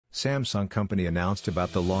Samsung company announced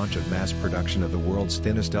about the launch of mass production of the world's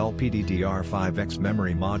thinnest LPDDR5X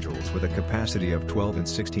memory modules with a capacity of 12 and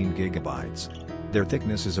 16 GB. Their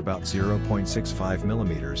thickness is about 0.65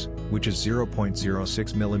 mm, which is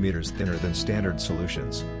 0.06 mm thinner than standard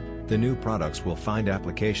solutions. The new products will find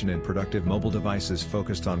application in productive mobile devices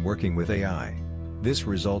focused on working with AI. This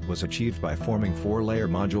result was achieved by forming 4-layer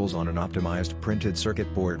modules on an optimized printed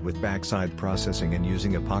circuit board with backside processing and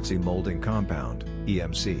using epoxy molding compound,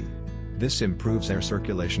 EMC. This improves air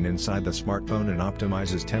circulation inside the smartphone and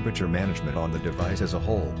optimizes temperature management on the device as a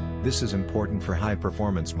whole. This is important for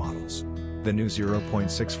high-performance models. The new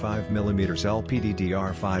 0.65 mm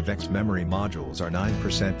LPDDR5X memory modules are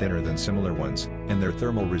 9% thinner than similar ones, and their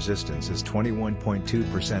thermal resistance is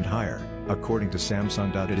 21.2% higher, according to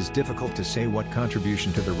Samsung. It is difficult to say what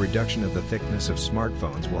contribution to the reduction of the thickness of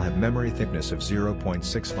smartphones will have memory thickness of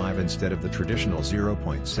 0.65 instead of the traditional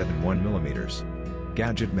 0.71 mm.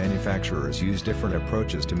 Gadget manufacturers use different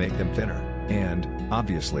approaches to make them thinner, and,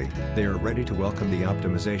 obviously, they are ready to welcome the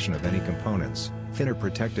optimization of any components, thinner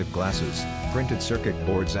protective glasses, printed circuit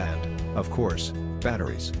boards and, of course,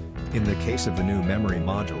 batteries. In the case of the new memory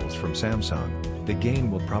modules from Samsung, the gain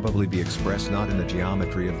will probably be expressed not in the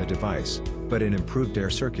geometry of the device, but in improved air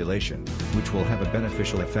circulation, which will have a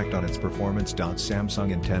beneficial effect on its performance.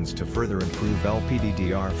 Samsung intends to further improve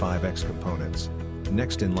LPDDR5X components.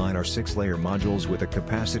 Next in line are 6-layer modules with a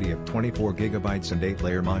capacity of 24 GB and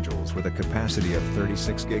 8-layer modules with a capacity of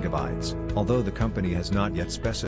 36 GB, although the company has not yet specified